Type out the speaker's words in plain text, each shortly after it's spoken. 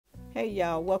Hey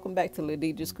y'all, welcome back to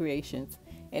Ladidra's Creations.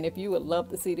 And if you would love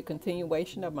to see the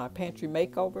continuation of my pantry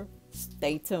makeover,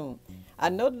 stay tuned. I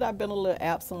know that I've been a little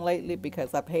absent lately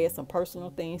because I've had some personal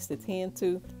things to tend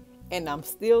to, and I'm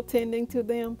still tending to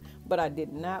them, but I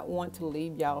did not want to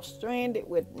leave y'all stranded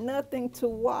with nothing to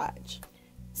watch.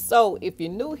 So if you're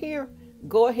new here,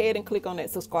 go ahead and click on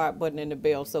that subscribe button and the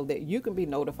bell so that you can be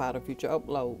notified of future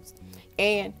uploads.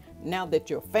 And now that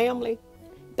you're family,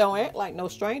 don't act like no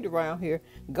stranger around here.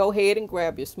 Go ahead and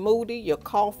grab your smoothie, your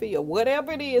coffee, or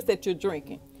whatever it is that you're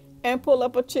drinking, and pull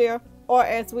up a chair, or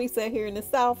as we say here in the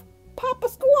South, pop a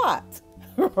squat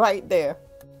right there.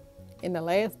 In the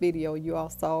last video, you all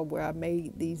saw where I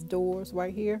made these doors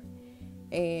right here,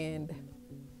 and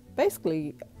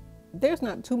basically there's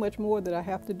not too much more that I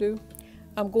have to do.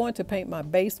 I'm going to paint my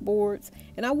baseboards,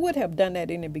 and I would have done that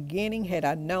in the beginning had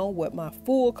I known what my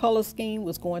full color scheme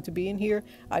was going to be in here.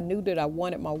 I knew that I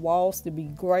wanted my walls to be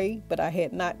gray, but I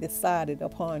had not decided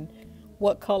upon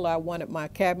what color I wanted my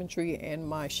cabinetry and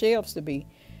my shelves to be.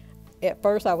 At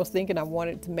first I was thinking I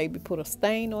wanted to maybe put a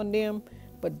stain on them,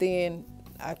 but then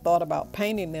I thought about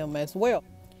painting them as well.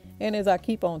 And as I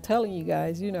keep on telling you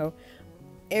guys, you know,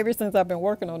 ever since I've been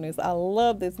working on this, I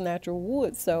love this natural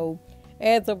wood. So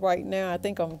as of right now, I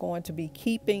think I'm going to be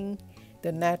keeping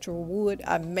the natural wood.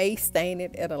 I may stain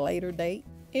it at a later date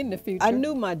in the future. I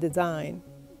knew my design,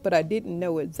 but I didn't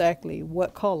know exactly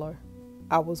what color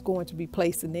I was going to be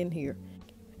placing in here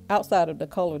outside of the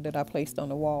color that I placed on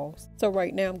the walls. So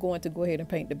right now I'm going to go ahead and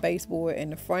paint the baseboard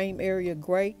and the frame area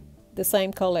gray, the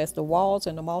same color as the walls,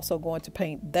 and I'm also going to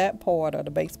paint that part of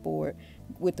the baseboard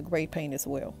with the gray paint as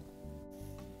well.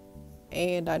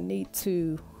 And I need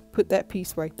to put that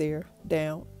piece right there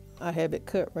down. I have it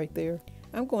cut right there.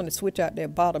 I'm going to switch out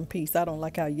that bottom piece. I don't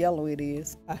like how yellow it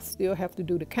is. I still have to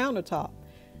do the countertop.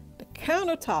 The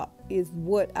countertop is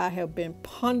what I have been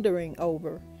pondering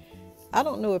over. I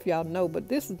don't know if y'all know, but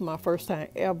this is my first time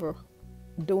ever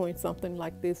doing something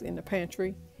like this in the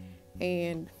pantry.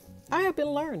 And I have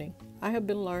been learning.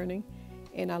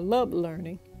 And I love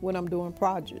learning when I'm doing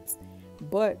projects.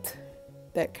 But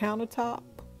that countertop,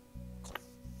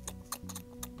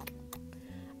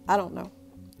 I don't know.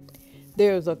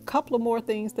 There's a couple of more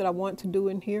things that I want to do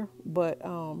in here, but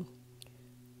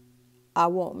I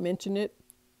won't mention it.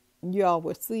 Y'all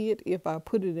will see it if I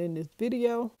put it in this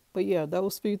video. But yeah,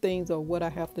 those few things are what I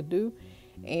have to do.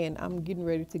 And I'm getting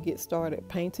ready to get started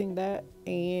painting that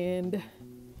and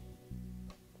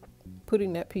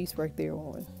putting that piece right there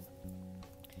on.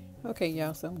 Okay,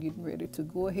 y'all, so I'm getting ready to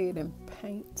go ahead and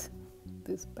paint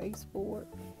this baseboard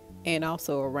and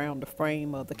also around the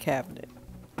frame of the cabinet.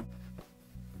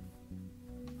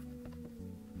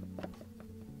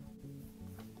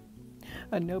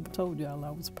 I never told y'all I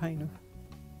was a painter.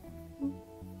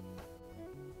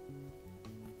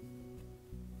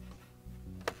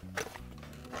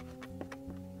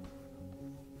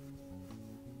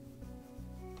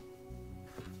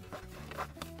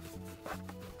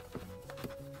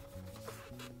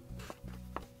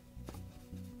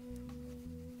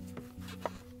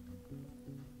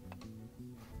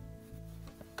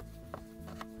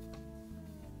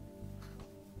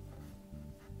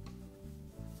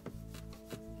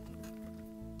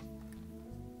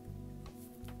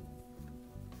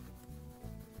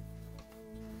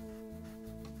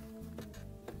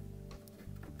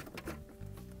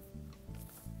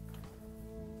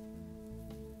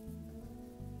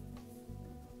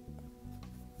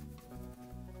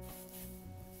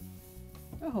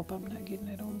 I hope I'm not getting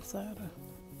that on the side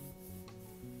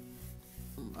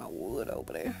of my wood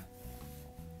over there.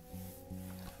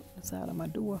 On the side of my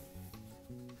door.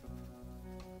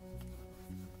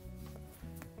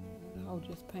 I'll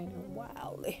just paint it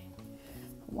wildly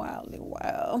wild.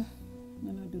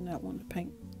 And I do not want to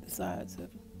paint the sides of it.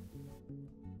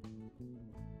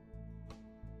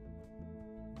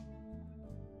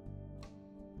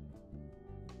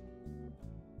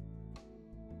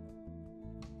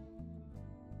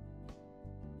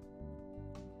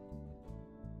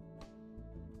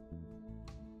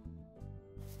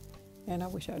 And I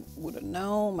wish I would have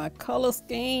known my color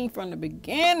scheme from the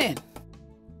beginning.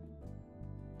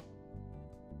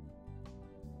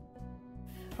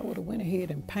 I would have went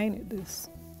ahead and painted this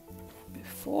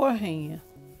beforehand.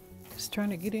 Just trying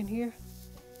to get in here.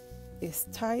 It's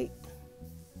tight.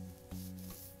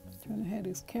 Trying to have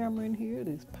this camera in here,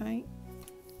 this paint.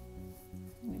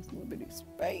 And this little bit of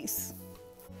space.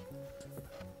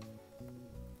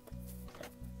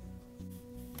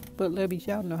 But lovies,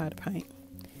 y'all know how to paint.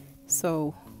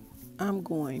 So I'm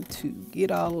going to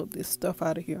get all of this stuff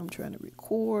out of here. I'm trying to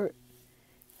record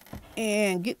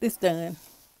and get this done.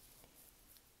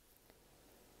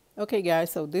 Okay guys,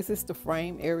 so this is the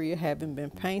frame area having been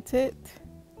painted.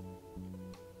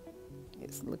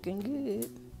 It's looking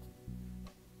good.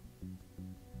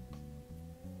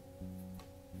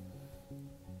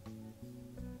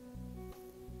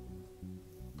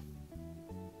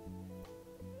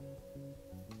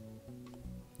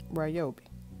 Ryobi,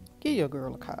 give your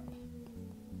girl a call.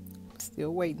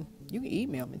 Still waiting. You can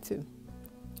email me too.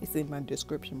 It's in my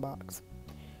description box.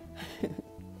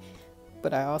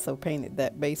 But I also painted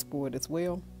that baseboard as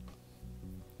well.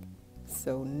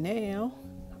 So now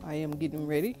I am getting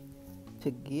ready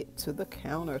to get to the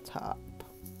countertop.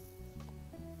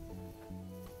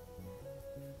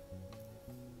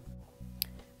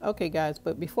 Okay guys,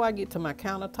 but before I get to my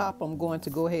countertop, I'm going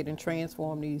to go ahead and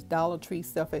transform these Dollar Tree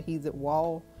self-adhesive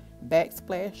wall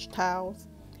backsplash tiles,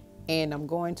 and I'm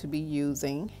going to be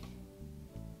using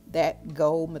that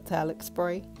gold metallic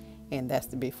spray, and that's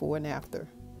the before and after.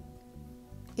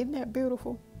 Isn't that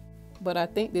beautiful? But I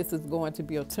think this is going to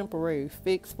be a temporary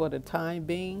fix for the time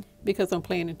being, because I'm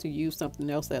planning to use something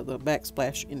else as a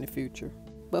backsplash in the future.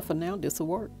 But for now, this will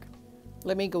work.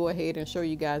 Let me go ahead and show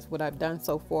you guys what I've done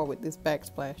so far with this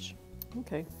backsplash.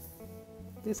 Okay,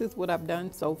 this is what I've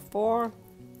done so far.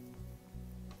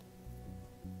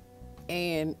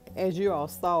 And as you all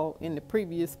saw in the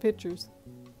previous pictures,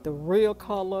 the real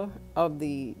color of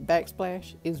the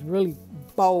backsplash is really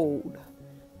bold.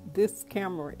 This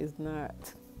camera is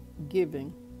not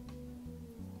giving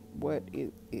what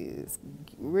it is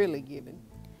really giving.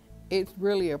 It's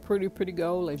really a pretty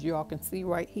gold, as you all can see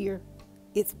right here.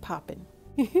 It's popping.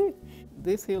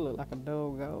 This here look like a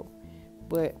dull gold,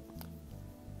 but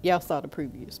y'all saw the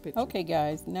previous picture. Okay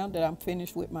guys, now that I'm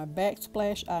finished with my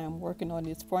backsplash, I am working on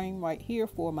this frame right here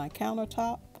for my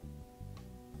countertop.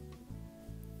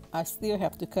 I still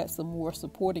have to cut some more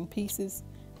supporting pieces.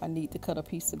 I need to cut a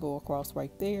piece to go across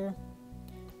right there,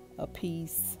 a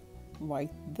piece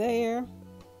right there,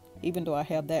 even though I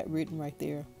have that written right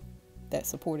there. That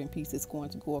supporting piece is going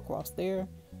to go across there,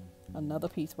 another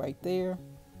piece right there,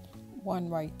 one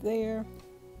right there,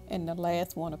 and the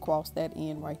last one across that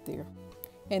end right there.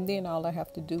 And then all I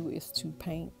have to do is to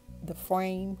paint the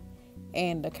frame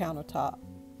and the countertop,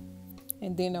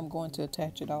 and then I'm going to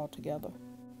attach it all together.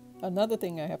 Another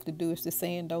thing I have to do is to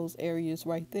sand those areas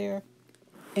right there,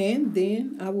 and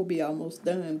then I will be almost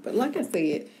done. But like I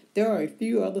said, there are a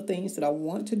few other things that I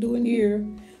want to do in here,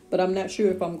 but I'm not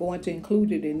sure if I'm going to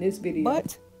include it in this video.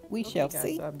 But we shall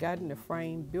see. So I've gotten the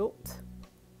frame built,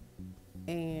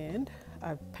 and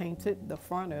I've painted the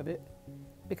front of it,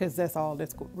 because that's all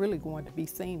that's really going to be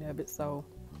seen of it. So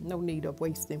no need of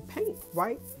wasting paint,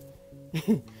 right?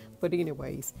 But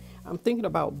anyways, I'm thinking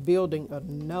about building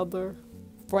another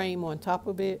frame on top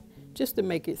of it, just to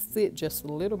make it sit just a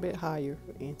little bit higher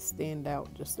and stand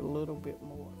out just a little bit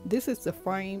more. This is the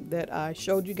frame that I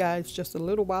showed you guys just a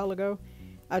little while ago.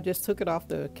 I just took it off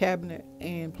the cabinet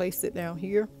and placed it down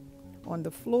here on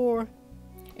the floor,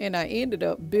 and I ended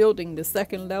up building the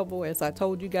second level, as I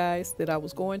told you guys that I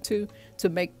was going to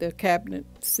make the cabinet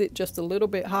sit just a little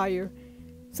bit higher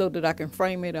so that I can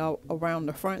frame it out around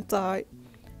the front side.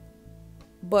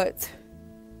 But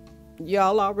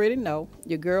y'all already know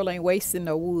your girl ain't wasting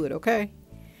no wood, okay?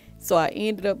 So I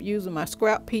ended up using my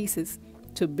scrap pieces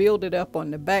to build it up on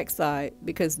the back side,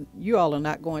 because you all are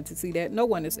not going to see that. No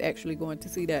one is actually going to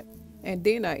see that. And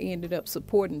then I ended up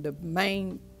supporting the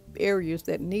main areas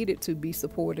that needed to be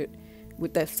supported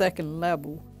with that second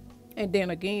level. And then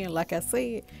again, like I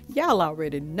said, y'all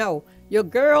already know your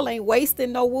girl ain't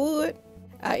wasting no wood.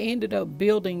 I ended up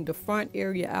building the front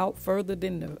area out further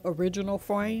than the original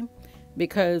frame,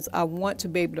 because I want to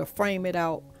be able to frame it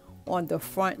out on the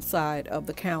front side of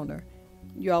the counter.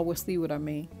 Y'all will see what I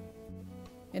mean.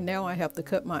 And now I have to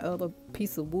cut my other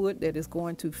piece of wood that is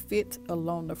going to fit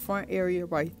along the front area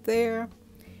right there,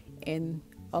 and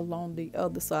along the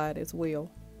other side as well,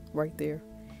 right there.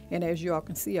 And as y'all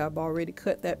can see, I've already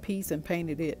cut that piece and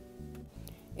painted it.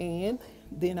 And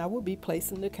then I will be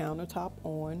placing the countertop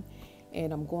on,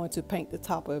 and I'm going to paint the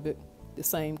top of it the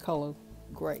same color,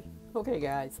 gray. Okay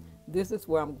guys, this is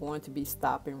where I'm going to be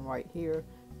stopping right here,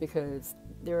 because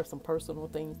there are some personal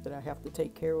things that I have to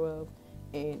take care of,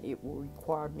 and it will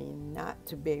require me not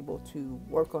to be able to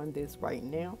work on this right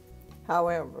now.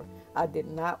 However, I did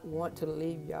not want to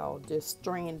leave y'all just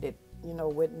stranded, you know,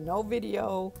 with no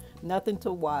video, nothing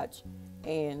to watch.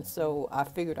 And so I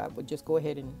figured I would just go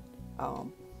ahead and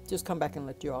just come back and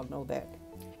let you all know that.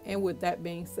 And with that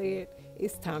being said,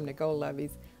 it's time to go,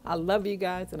 lovies. I love you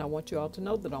guys, and I want you all to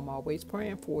know that I'm always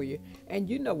praying for you. And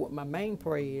you know what my main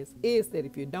prayer is that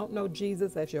if you don't know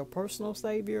Jesus as your personal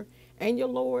Savior and your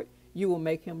Lord, you will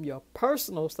make him your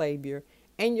personal Savior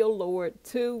and your Lord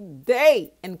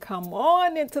today, and come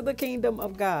on into the kingdom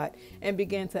of God and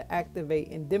begin to activate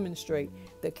and demonstrate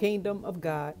the kingdom of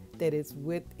God that is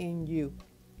within you.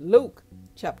 Luke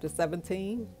chapter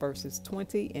 17, verses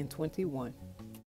 20 and 21.